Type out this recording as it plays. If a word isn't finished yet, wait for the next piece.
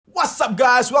up,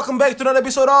 guys? Welcome back to another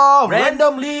episode of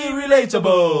Randomly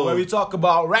Relatable, where we talk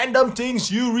about random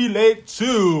things you relate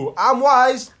to. I'm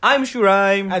Wise. I'm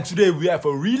Shuraim. And today we have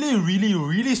a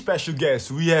really special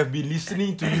guest. We have been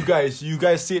listening to you guys. You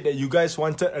guys said that you guys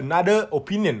wanted another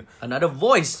opinion. Another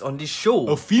voice on this show.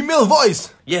 A female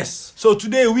voice. Yes. So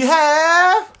today we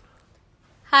have...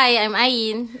 Hi, I'm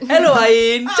Ain. Hello,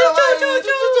 Ain.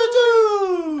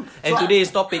 Choo-choo-choo-choo-choo. And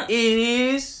today's topic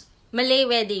is... Malay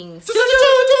weddings.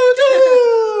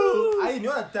 Ain, you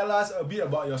want to tell us a bit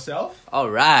about yourself?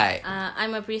 Alright.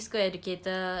 I'm a preschool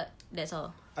educator. That's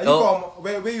all. Are you from...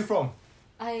 Where are you from?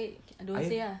 I don't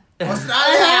say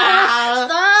Australia!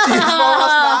 Stop. She's from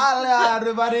Australia,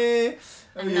 everybody!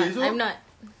 I'm not.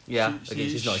 Yeah.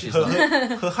 She's not.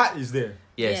 Her heart is there.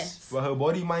 Yes. But her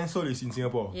body, mind, soul is in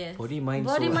Singapore. Yes. Body, mind,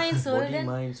 Body, soul. mind, soul. Body, Then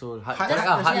mind, soul. Heart. Heart, Heart,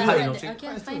 yeah, heart, yeah, no.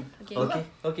 Okay, fine. Okay.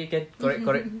 Okay, can.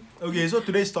 Correct. Okay, so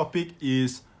today's topic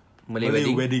is Malay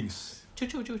weddings. Choo.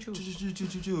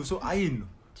 So Ain,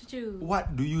 Choo-choo.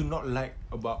 what do you not like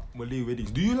about Malay weddings?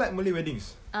 Do you like Malay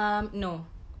weddings? No.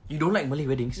 You don't like Malay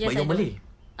weddings, Yes, but you're I do. Malay.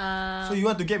 So you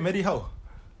want to get married how?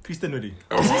 Christian wedding?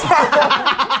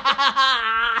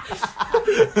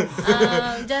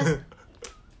 Just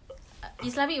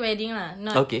Islamic wedding lah.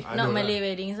 Not Okay. I not know Malay lah.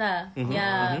 weddings lah.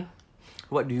 Yeah.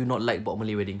 What do you not like about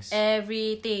Malay weddings?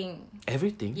 Everything.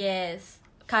 Everything. Yes.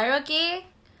 Karaoke,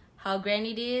 how grand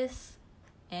it is,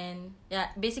 and yeah,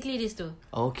 basically these two.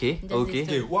 Okay. Just Okay.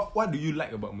 Okay, what do you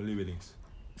like about Malay weddings?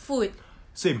 Food.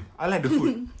 Same, I like the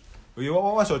food. Okay,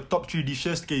 what's your top 3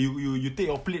 dishes? Okay, you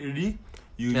take your plate already.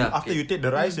 After okay. you take the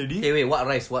rice already. Okay, wait. What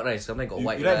rice? Sometimes got You,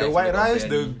 white you like rice. the white sometimes rice,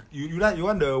 got the biryani. you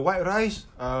want the white rice,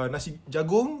 nasi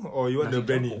jagung, or you want the Nasi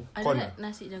biryani? jagung. I Corn don't like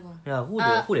nasi jagung. Yeah, who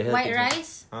the hell White thinks that?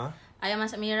 rice, Huh? ayam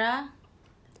masak merah,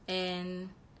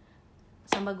 and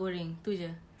sambal goreng. Tu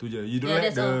je. Tu je. You don't Yeah, like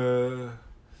that's the...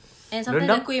 And sometimes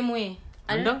Rendang? the kuih muih.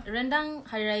 Rendang? Rendang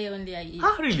hari raya only I eat.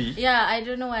 Huh, really? Yeah, I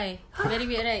don't know why. Very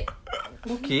weird, right?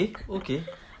 Okay.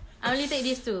 I only take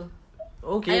these two.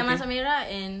 Okay. Ayam masak merah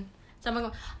and sambal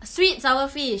goreng. Sweet sour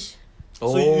fish.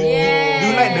 So Oh. do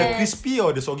you like the Yes. crispy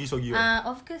or the soggy one?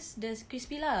 Of course, the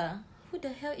crispy lah. Who the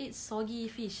hell eats soggy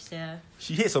fish, yeah?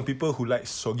 She hates some people who like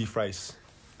soggy fries.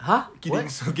 Huh? Kidding.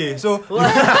 What? Okay, so...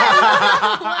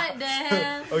 What the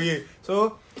hell? Okay,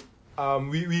 so...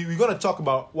 we're gonna talk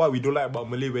about what we don't like about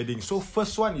Malay weddings. So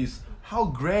first one is how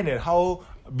grand and how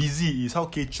busy it is, how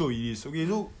kecoh it is. Okay,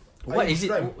 so... What is it?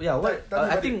 Yeah, what?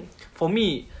 I think for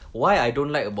me, why I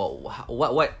don't like about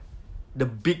what the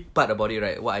big part about it,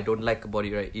 right? What I don't like about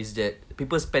it, right, is that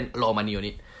people spend a lot of money on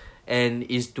it, and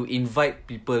is to invite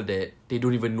people that they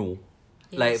don't even know.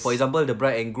 Yes. Like for example, the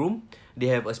bride and groom,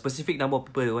 they have a specific number of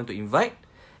people they want to invite,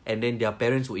 and then their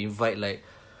parents will invite like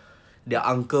their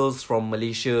uncles from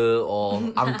Malaysia or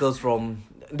uncles from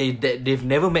they've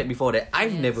never met before, that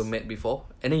I've Yes. never met before,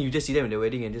 and then you just see them in the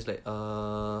wedding and just like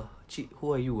cik,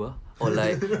 who are you or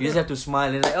like you just have to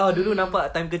smile and like dulu nampak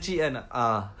time kecil kan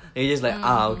and you just like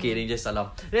okay, then you just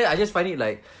salam. Then I just find it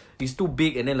like it's too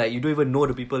big, and then like you don't even know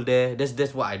the people there.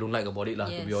 That's what I don't like about it lah,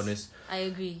 to be honest.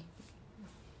 I agree.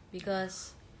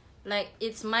 Because like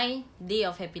it's my day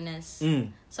of happiness.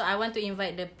 So I want to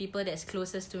invite the people that's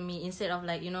closest to me instead of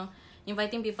like,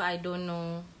 inviting people I don't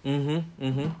know.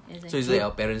 So it's like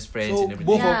our parents' friends So and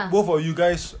everything. both of you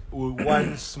guys would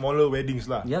want smaller weddings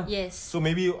lah. Yeah. Yes. So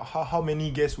maybe how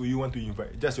many guests will you want to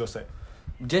invite? Just your side.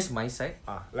 Just my side.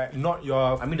 Like not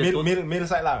your I mean the male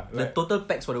side lah. The Like, total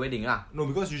packs for the wedding no,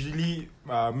 because usually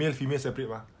male female separate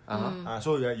mah.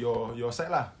 So yeah, your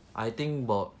side lah. I think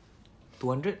about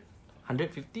 200,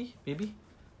 150 maybe.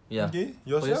 Yeah. Okay,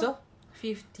 For yourself?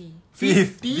 50.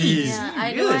 50. Yeah,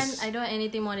 I don't want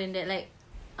anything more than that. Like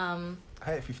I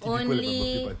had 50 people at my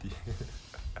birthday party.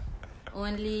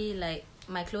 only like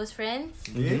my close friends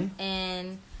Okay.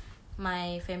 and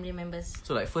my family members.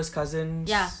 So like first cousins.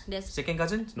 Yeah, that's second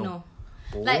cousins. no.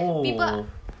 Oh. Like people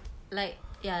like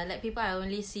people I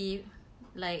only see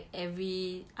like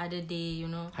every other day,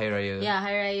 Hari Raya. Yeah,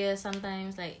 Hari Raya,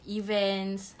 sometimes like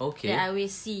events Okay. that I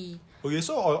always see. Okay,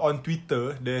 so on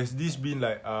Twitter, there's this been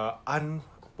like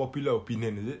unpopular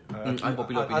opinion, is it?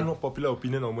 Unpopular opinion. Unpopular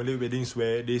opinion on Malay weddings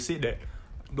where they say that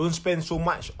don't spend so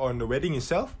much on the wedding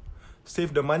itself,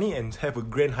 save the money and have a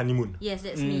grand honeymoon. Yes,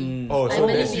 that's me. Oh, I so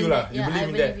believe that's in you that. lah. You Yeah, believe I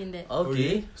in believe that? in that.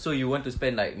 Okay. So you want to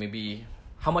spend like maybe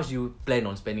how much you plan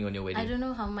on spending on your wedding? I don't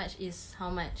know how much is how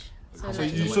much. So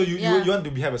like, you yeah. want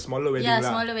to have a smaller wedding Yeah,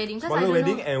 lah. smaller wedding, 'cause I Smaller don't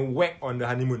wedding know. and whack on the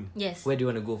honeymoon. Yes. Where do you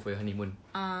want to go for your honeymoon?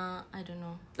 I don't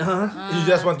know. You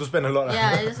just want to spend a lot lah.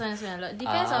 Yeah, I just want to spend a lot.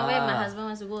 Depends on where my husband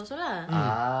wants to go also lah.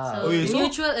 So Okay, so-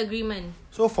 mutual agreement.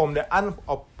 So from the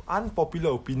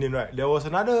unpopular opinion, right, there was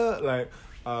another like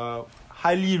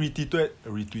highly Retweeted.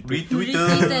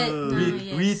 Yes.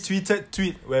 retweeted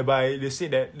tweet whereby they say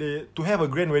that to have a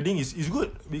grand wedding is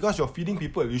good because you're feeding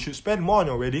people. You should spend more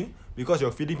on your wedding because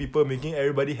you're feeding people, making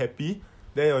everybody happy.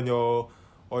 Then you're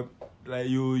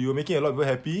making a lot of people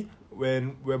happy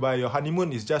whereby your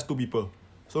honeymoon is just 2 people.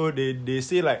 So they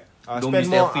say like don't spend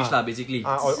be more selfish lah, basically.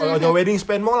 on your wedding,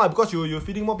 spend more lah because you're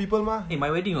feeding more people mah. Hey, my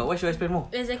wedding, why should I spend more?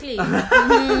 Exactly.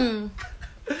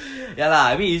 Yeah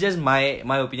lah, I mean it's just my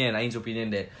opinion and Ain's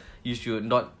opinion that you should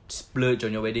not splurge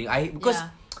on your wedding. Because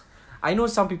I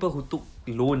know some people who took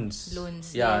loans.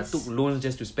 Yeah, yes. took loans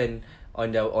just to spend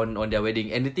on their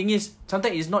wedding. And the thing is,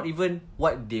 sometimes it's not even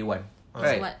what they want. It's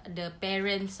Right? what the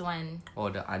parents want.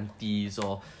 Or the aunties,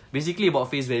 or basically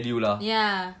about face value lah.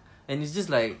 Yeah. And it's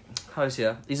just like, how to say,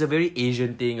 it's a very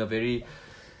Asian thing,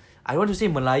 I don't want to say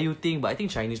Melayu thing, but I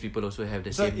think Chinese people also have the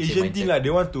It's same like Asian mindset. thing like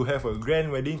they want to have a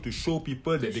grand wedding to show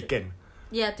people that they can.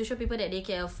 Yeah, to show people that they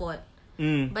can afford.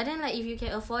 But then like if you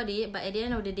can afford it, but at the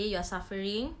end of the day you're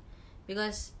suffering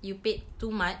because you paid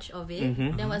too much of it,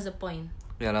 then what's the point?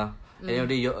 Yeah lah. At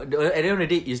the end of the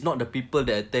day, it's not the people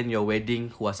that attend your wedding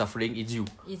who are suffering, it's you.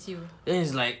 It's you. Then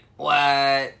it's like,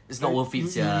 what? It's not worth it,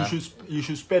 yeah. You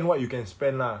should spend what you can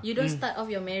spend lah. You don't start off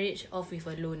your marriage off with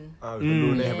a loan. With a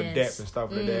loan, then have a debt Yes. and stuff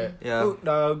like that. Yeah.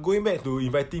 So going back to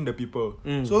inviting the people.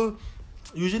 So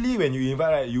usually when you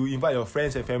invite, right, you invite your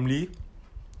friends and family.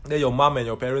 Then your mom and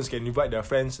your parents can invite their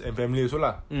friends and family also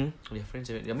lah. Your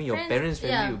friends, I mean your parents'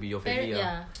 family will be your family.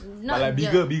 But like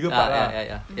bigger part lah.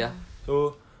 Yeah.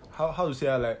 So how to say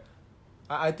like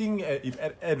I think if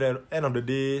at the end of the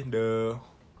day the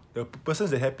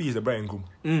persons that happy is the bride and groom.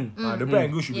 The bride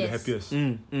and groom should be the happiest.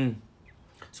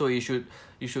 So you should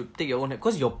take your own,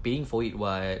 because you're paying for it.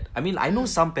 What I mean, I know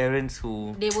some parents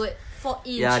who they would fall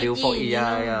in, Yeah, chip they will fall in, in, you yeah,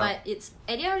 know. yeah. But it's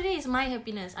at the end of the day, it's my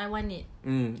happiness. I want it,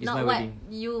 it's not my what wedding.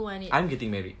 you want it. I'm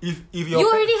getting married. If You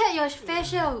already had your fair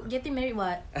share of getting married.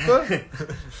 What?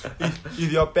 if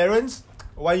your parents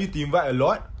want you to invite a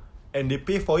lot and they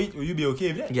pay for it, will you be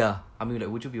okay with that? Yeah, I mean,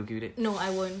 like, would you be okay with it? No, I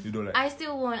won't. You don't like? I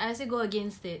still won't. I still go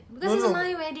against it because it's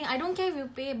my wedding. I don't care if you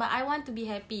pay, but I want to be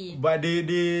happy. But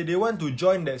they want to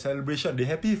join that celebration. They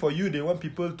happy for you. They want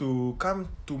people to come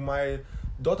to my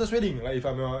daughter's wedding. Like if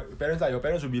I'm your parents, like your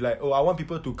parents will be like, oh, I want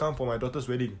people to come for my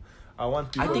daughter's wedding. I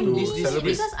want people think to this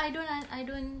celebrate. because I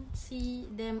don't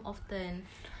see them often.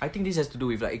 I think this has to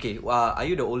do with like, okay, are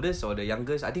you the oldest or the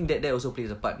youngest? I think that also plays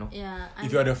a part, no? Yeah.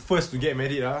 If you are the first to get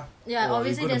married, Yeah,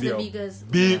 obviously it's gonna that's be the a biggest.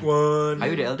 big one. Are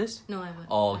you the eldest? No, I won't.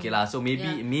 Oh, okay lah. So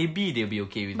maybe they'll be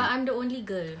okay with But it. I'm the only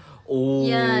girl. Oh.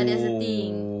 Yeah, that's the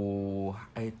thing.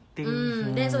 I think.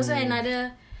 There's also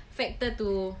another factor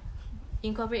to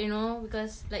incorporate, you know,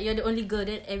 because like you're the only girl,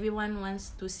 that everyone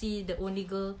wants to see the only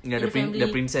girl in the family.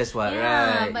 The princess, what?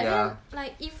 Yeah, Right? but Yeah. then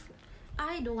like if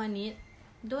I don't want it,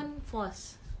 don't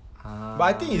force. But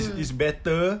I think it's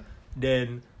better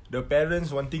than the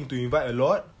parents wanting to invite a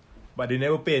lot, but they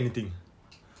never pay anything.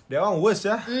 That one worse,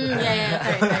 yeah. Yeah,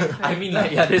 correct. I mean,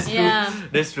 like, yeah, that's true. Yeah.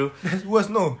 That's true. That's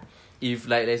worse, no. If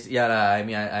like, I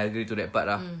mean, I agree to that part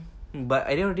lah. But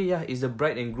at the end of the day, yeah, it's the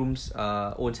bride and groom's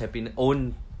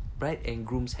own bride and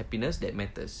groom's happiness that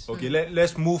matters. Okay,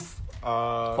 let's move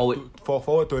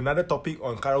forward to another topic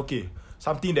on karaoke.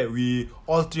 Something that we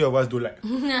all three of us don't like.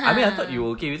 I mean, I thought you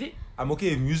were okay with it. I'm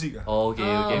okay with music. Oh, okay.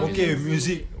 I'm okay with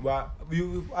music. But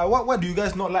what do you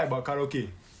guys not like about karaoke?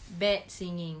 Bad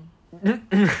singing. In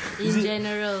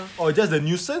general. Or just the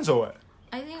nuisance or what?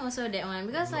 I think also that one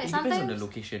because like It sometimes depends on the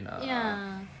location.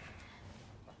 yeah.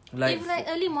 Like, If like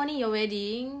early morning your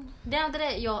wedding, then after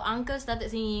that your uncle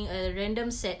started singing a random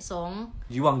sad song,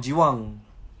 jiwang.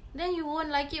 then you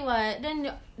won't like it what? Then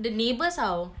the neighbours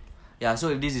how? Yeah, so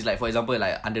if this is like, for example,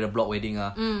 like under the block wedding,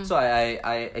 so I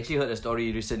actually heard a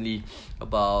story recently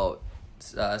about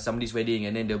somebody's wedding,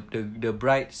 and then the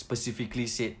bride specifically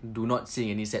said, do not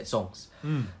sing any sad songs.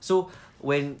 So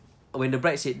when the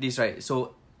bride said this, right,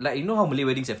 so like, you know how Malay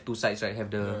weddings have two sides, right? Have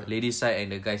the ladies side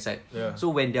and the guy side. Yeah. So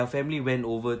when their family went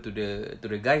over to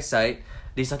the guy's side,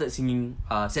 they started singing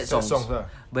sad songs. But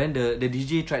then the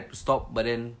DJ tried to stop, but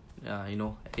then you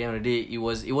know, at the end of the day, it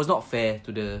was not fair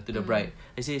to the bride.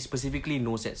 They say specifically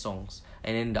no sad songs,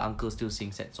 and then the uncle still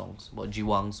sing sad songs about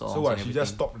jiwang songs. So what? And She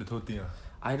just stopped the whole thing.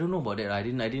 I don't know about that. I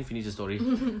didn't finish the story.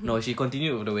 No, she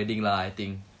continued with the wedding lah. I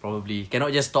think probably cannot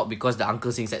just stop because the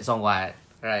uncle sings that song. What?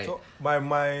 Right?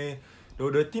 So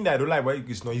the thing that I don't like about it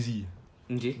is noisy.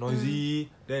 Okay. Noisy.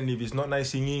 Then if it's not nice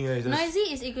singing, it's just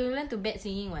Noisy is equivalent to bad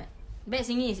singing what? Bad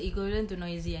singing is equivalent to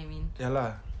noisy, I mean. yeah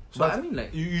lah. So But I mean,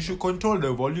 like, you should control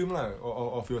the volume lah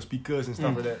of your speakers and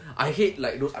stuff like that. I hate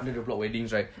like those under the block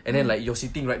weddings, right? And then like you're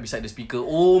sitting right beside the speaker.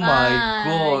 Oh my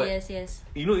god! Yes.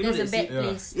 You know That's a that bad seat?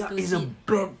 place Yeah, to it's sit. a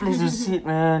bad place to sit,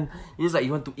 man. It's like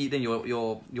you want to eat, then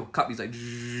your cup is like,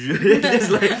 it's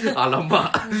like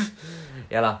alamak.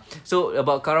 Yeah lah. So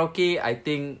about karaoke, I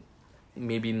think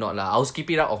maybe not lah. I'll skip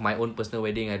it out of my own personal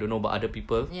wedding. I don't know about other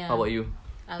people. Yeah. How about you?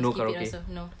 I'll No skip karaoke. it also.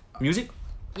 No. Music?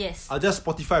 Yes. I'll just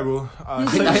Spotify, bro.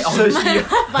 Honestly,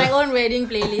 My own wedding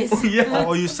playlist.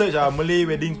 Or you search Malay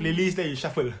wedding playlist, then you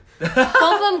shuffle.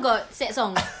 Confirm got sad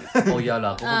song. oh yeah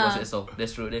lah. Confirm was that song.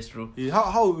 That's true.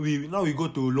 How we now we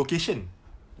go to location.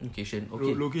 Location.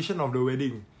 Okay. Location of the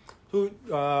wedding. So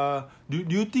do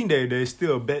you think that there is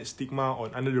still a bad stigma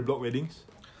on under the block weddings?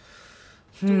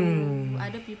 To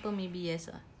other people maybe yes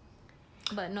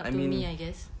but not I to mean, me I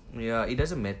guess. Yeah, it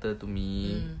doesn't matter to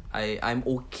me. I'm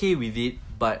okay with it,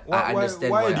 but I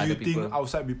understand why do other you think people.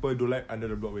 outside people don't like under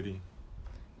the block wedding?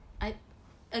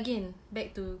 Again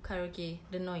back to karaoke,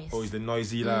 the noise. Oh, it's the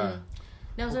noisy lah.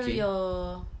 Then also Okay.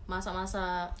 your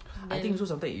masak-masak. I think so.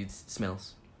 Sometimes it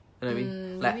smells. You know what I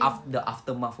mean? Like maybe. the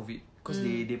aftermath of it, because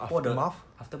they pour the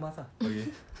aftermath lah.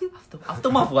 Okay.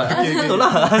 Aftermath what? Betul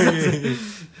lah.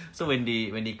 So when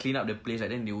they clean up the place,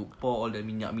 like then they will pour all the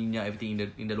minyak everything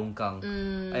in the longkang.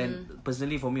 And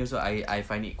personally for me also, I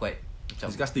find it quite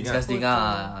Disgusting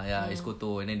ah. Yeah, it's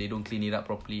kotor, and then they don't clean it up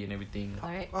properly and everything.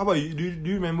 Alright. How about you? Do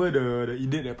you remember the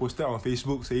idiot that posted on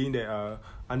Facebook saying that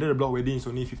under the block wedding is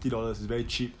only $50? It's very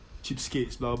cheap,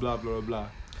 cheapskates, blah blah blah blah.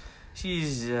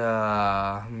 She's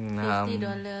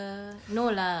 $50. No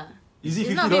lah. Is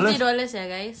it It's not $50? $50 yeah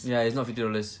guys. Yeah, it's not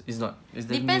 $50. It's not. It's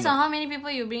Depends on how many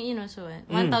people you bring in also. 1,000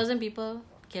 people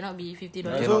cannot be $50.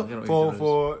 Cannot So $50.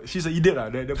 for she's an idiot lah.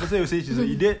 The person who say she's an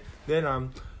idiot, then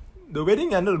the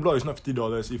wedding under the block is not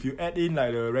 $50. If you add in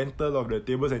like the rental of the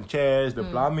tables and chairs, the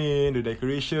plumbing, the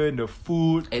decoration, the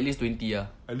food, At least 20 at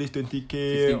least 20k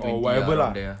 15, or 20 whatever lah.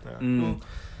 around there. Yeah.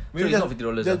 So it's not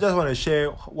 $50 Just want to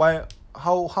share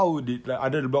how did like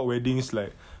under the block weddings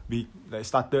like be like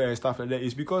started and stuff like that.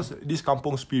 Is because this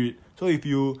kampung spirit. So if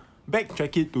you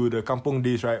backtrack it to the kampung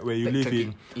days, right, where you live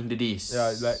in the days.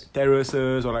 yeah, like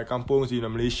terraces or like kampungs in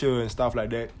Malaysia and stuff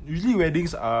like that. Usually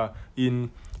weddings are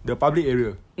in the public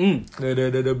area.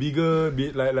 The bigger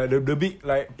like the big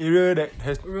like area that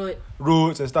has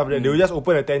roads and stuff like that. They will just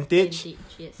open a tentage.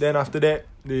 Yes. Then after that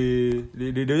they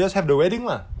just have the wedding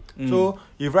lah. So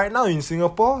if right now in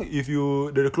Singapore, if you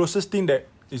the closest thing that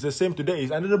is the same to that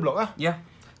is under the block lah. Yeah.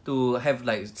 To have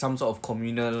like some sort of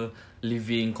communal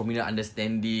living, communal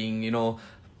understanding, you know,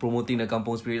 promoting the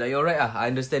kampung spirit. Like you're right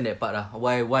I understand that part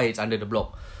why it's under the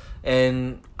block.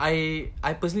 And I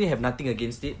personally have nothing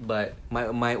against it, but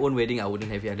my own wedding I wouldn't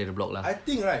have it under the block lah. I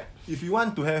think right, if you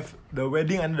want to have the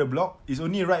wedding under the block, it's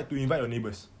only right to invite your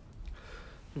neighbours.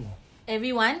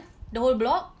 Everyone, the whole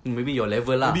block. Maybe your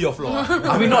level lah. Maybe your floor.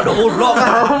 I mean not the whole block.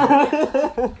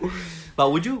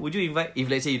 But would you invite if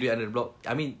let's say you do it under the block?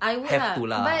 I mean I would have to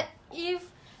lah. But if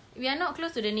we are not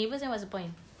close to the neighbours, then what's the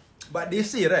point? But they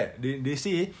say right, they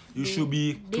say you should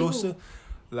be closer.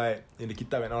 Like in the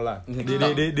kitab and all lah. They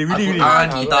really Al-Quran,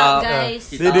 kitab,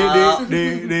 guys.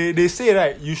 they say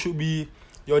right, you should be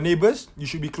your neighbours. You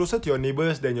should be closer to your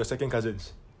neighbours than your second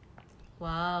cousins.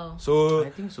 Wow. So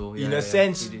I think so. in Yeah, a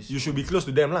sense, it is. you should be close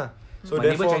to them lah. So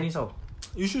My neighbour therefore, Chinese how?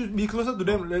 you should be closer to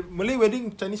them. Like, Malay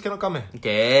wedding, Chinese cannot come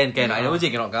Can. I never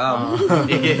say cannot come.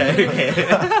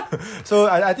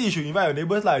 So I think you should invite your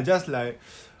neighbours lah. Just like,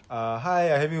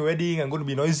 hi, I'm having a wedding. I'm going to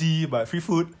be noisy, but free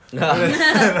food.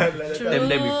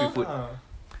 Them with free food.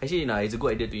 Actually, it's a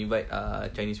good idea to invite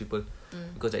Chinese people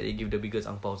because like, they give the biggest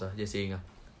ang paos. Just saying.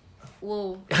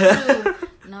 Whoa. True.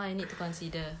 Now I need to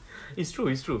consider It's true.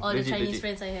 all the Legit, Chinese legit.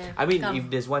 friends I have. I mean, Come. if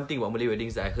there's one thing about Malay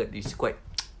weddings that I heard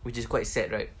which is quite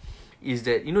sad, right? Is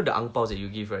that you know the ang paos that you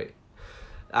give, right?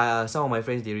 Some of my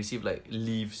friends they receive like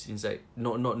leaves inside,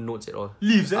 not notes at all.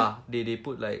 Leaves, They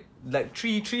put like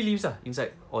three leaves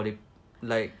inside, or they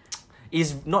like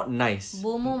it's not nice.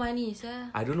 Bomo money, sir.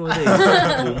 I don't know whether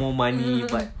it's more money,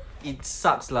 but it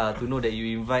sucks lah to know that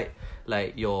you invite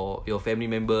like your family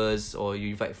members or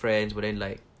you invite friends, but then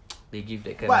like they give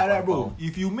that kind But of right, bro, ang pao.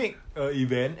 if you make an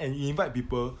event and you invite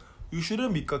people, you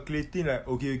shouldn't be calculating like,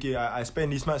 okay, I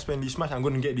spend this much, I'm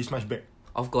going to get this much back.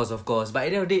 Of course. But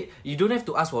at the end of the day, you don't have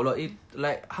to ask for a lot. It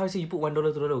like how you say you put $1,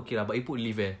 $2, okay lah. But you put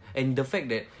leave and the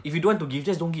fact that if you don't want to give,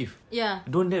 just don't give. Yeah.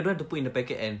 Don't have to put in the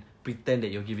packet and pretend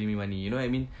that you're giving me money. You know what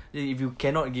I mean? If you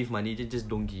cannot give money, just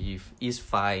don't give. It's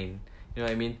fine. You know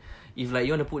what I mean? If like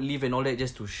you want to put leave and all that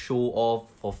just to show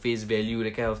off for face value,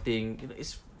 that kind of thing, you know,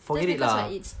 it's forget Just it because lah.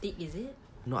 it's thick, is it?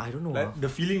 No, I don't know. Like the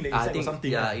feeling that inside got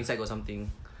something. Yeah, inside got something.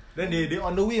 Then they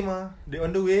on the way mah. They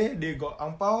on the way, they got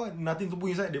angpao, nothing to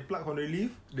put inside, they plug from the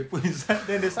leaf, they put inside,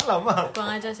 then they salam mah.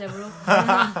 Kurang ajar saya bro.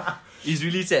 It's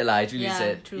really sad lah. It's really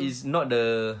sad. True. It's not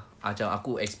the macam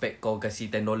aku expect kau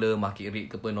kasih $10 market rate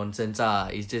ke apa nonsense lah.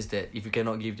 It's just that if you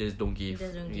cannot give, just don't give.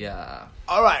 Just don't give. Yeah.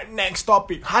 Alright, next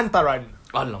topic, hantaran.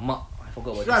 Alamak, I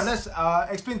forgot what Shran, this.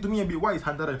 let's explain to me a bit what is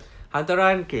hantaran.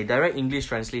 Hantaran, okay, direct English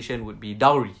translation would be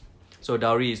dowry. So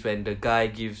dowry is when the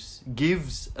guy gives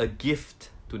a gift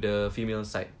to the female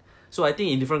side. So I think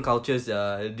in different cultures,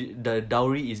 the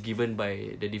dowry is given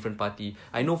by the different party.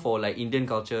 I know for like Indian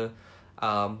culture,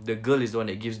 the girl is the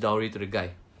one that gives dowry to the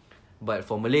guy. But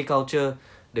for Malay culture,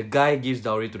 the guy gives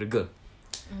dowry to the girl.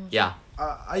 Yeah.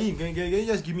 Ain, can you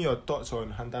just give me your thoughts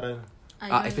on hantaran?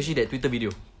 Especially that Twitter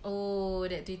video. Oh,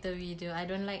 that Twitter video. I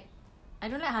don't like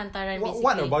hantaran basically.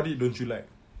 What about it don't you like?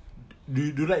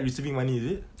 Do you like receiving money, is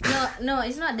it? No,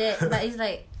 it's not that. But it's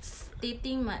like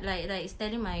stating like it's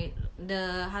telling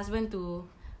the husband to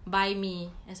buy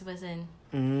me as a person.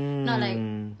 Not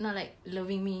like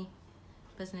loving me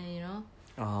personally, you know.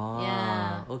 Oh,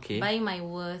 yeah. Okay. Buying my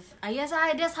worth. I guess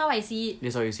that's how I see it.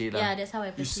 That's how you see it lah. Yeah, that's how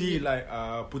I You perceive see like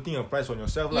putting a price on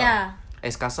yourself lah. Yeah.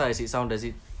 As kasar as it sounds, does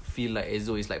it feel like as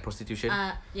though it's like prostitution?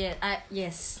 Yeah.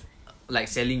 Yes. Like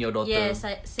selling your daughter? Yes,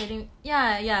 selling.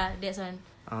 Yeah. That's one.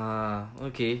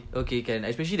 Okay, can.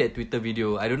 Especially that Twitter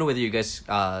video. I don't know whether you guys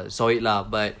saw it lah,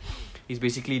 but it's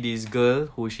basically this girl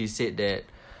who she said that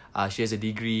she has a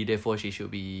degree, therefore she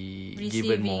should be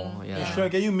given more. Yeah.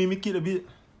 Sure, can you mimic it a bit?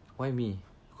 Why me?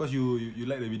 Because you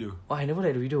like the video. Oh, I never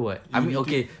liked the video. What? I mean,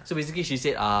 okay. So basically she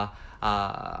said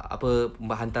apa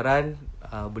hantaran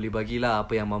boleh bagilah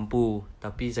apa yang mampu,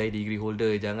 tapi saya degree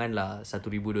holder, janganlah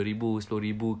 1,000, 2,000,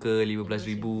 10,000 ke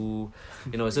 15,000.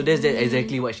 You know, so that's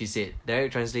exactly what she said. Direct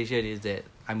translation is that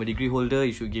I'm a degree holder,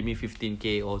 you should give me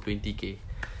 15k or 20k.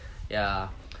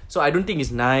 Yeah. So I don't think it's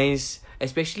nice,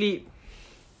 especially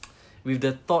with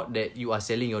the thought that you are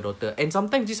selling your daughter. And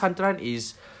sometimes this hantaran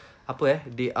is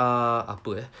they are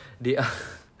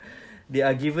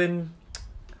given,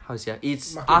 how to say,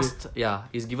 it's market asked rate.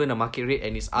 Yeah, it's given a market rate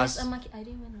and it's asked. There's a market. I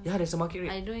didn't even know. Yeah, there's a market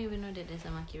rate. I don't even know that there's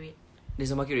a market rate.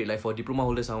 There's a market rate, like for diploma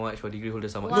holders how much, for degree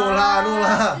holders how much. Wow. No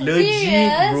lah. Legit,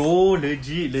 Serious? bro.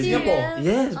 Legit. Serious?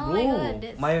 Yes, Oh bro. my God,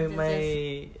 that's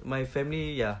my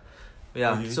family, yeah.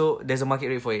 Okay. So there's a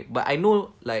market rate for it, but I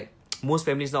know like most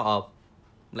families now are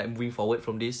like moving forward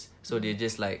from this, so they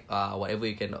just like whatever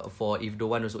you can afford. If don't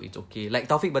want also, it's okay.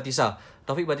 Like Taufik Batisa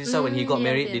when he got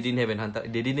married, they didn't have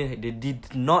they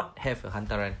did not have a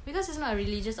hantaran Because it's not a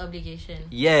religious obligation.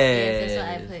 Yes, That's what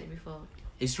I've heard before.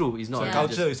 It's true. It's not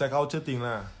It's a culture thing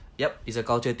lah. Yep, it's a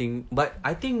culture thing. But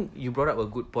I think you brought up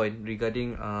a good point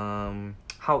regarding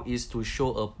how is to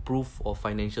show a proof of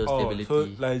financial stability. So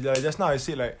like just now I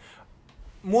said like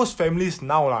most families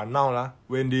now lah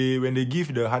when they give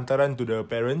the hantaran to the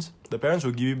parents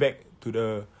will give it back to the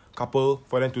couple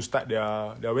for them to start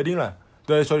their wedding lah.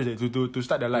 Sorry, to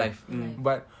start their life.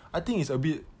 But I think it's a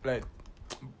bit like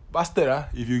bastard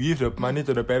lah if you give the money to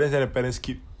the parents and the parents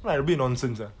keep. Like a bit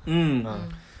nonsense lah.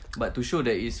 But to show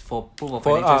that it's for proof of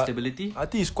financial stability, I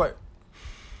think it's quite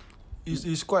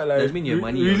like doesn't mean you have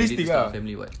money realistic to start lah. a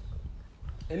family, what?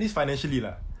 At least financially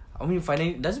lah. I mean,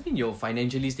 doesn't mean you're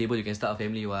financially stable, you can start a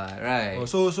family, what? Right?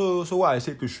 So what I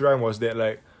said to Shran was that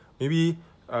like maybe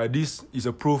this is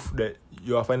a proof that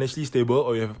you are financially stable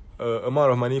or you have amount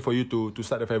of money for you to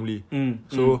start a family.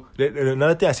 So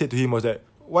another thing I said to him was that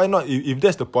why not, if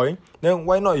that's the point, then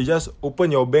why not you just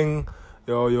open your bank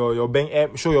your bank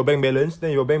app, show your bank balance,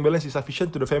 then your bank balance is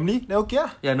sufficient to the family, then okay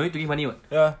lah. Yeah, no need to give money, what?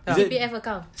 Yeah. CPF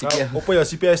account. Open your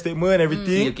CPF statement and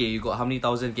everything. Okay, you got how many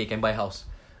thousand, okay, can buy house.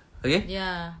 Okay?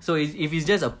 Yeah. So if it's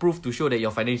just a proof to show that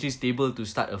you're financially stable to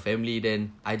start a family,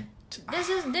 then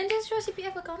Then just show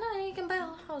CPF account lah. You can buy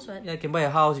a house, what? yeah, you can buy a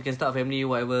house, you can start a family,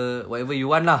 whatever you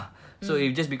want lah. So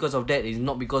if just because of that, it's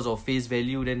not because of face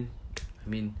value, then I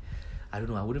mean, I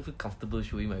don't know, I wouldn't feel comfortable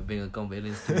showing my bank account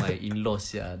balance to my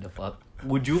in-laws. Yeah, the fuck.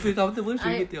 Would you feel comfortable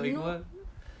showing it to your in-laws?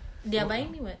 They are buying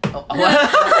me what? What?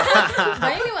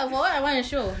 Buying me what for what I want to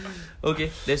show. Okay,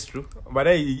 that's true.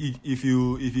 But then if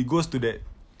it goes to that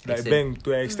like Extent. bank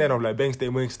to an extent of like bank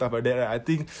statement stuff like that, right, I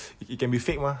think it can be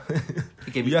fake mah.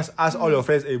 It can You be. just ask all your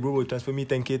friends, hey bro, transfer me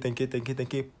 10k,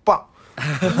 pop.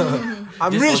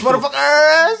 I'm Just rich, for show.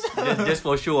 motherfuckers. just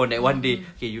for show on that one day.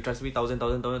 Okay, you transfer me 1,000,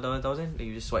 then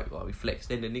you just swipe, wow, we flex.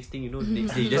 Then the next thing you know,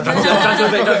 next day you just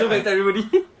transfer back to everybody.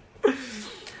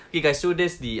 Okay guys, so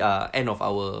that's the end of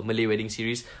our Malay wedding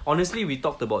series. Honestly, we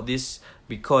talked about this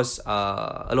because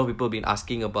a lot of people have been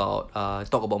asking about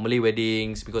talk about Malay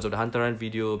weddings because of the hantaran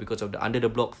video, because of the under the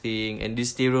block thing, and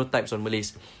these stereotypes on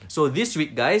Malays. So this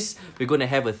week guys, we're gonna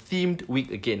have a themed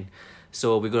week again.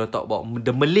 So we're gonna talk about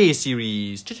the Malay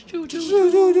series.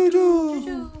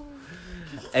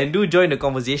 And do join the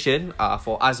conversation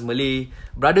for us Malay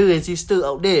brother and sister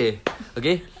out there.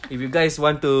 Okay, if you guys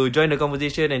want to join the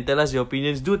conversation and tell us your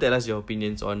opinions, do tell us your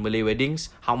opinions on Malay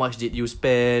weddings. How much did you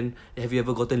spend? Have you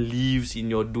ever gotten leaves in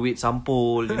your duit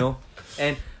sampul, you know?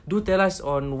 And do tell us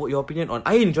on what your opinion on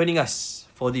Ain joining us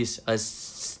for this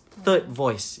as third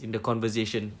voice in the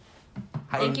conversation.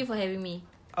 Thank you for having me.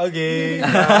 Okay.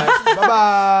 Bye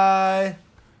bye.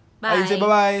 Bye. Ain say bye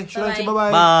bye. Should I say bye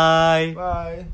bye? Bye. Bye.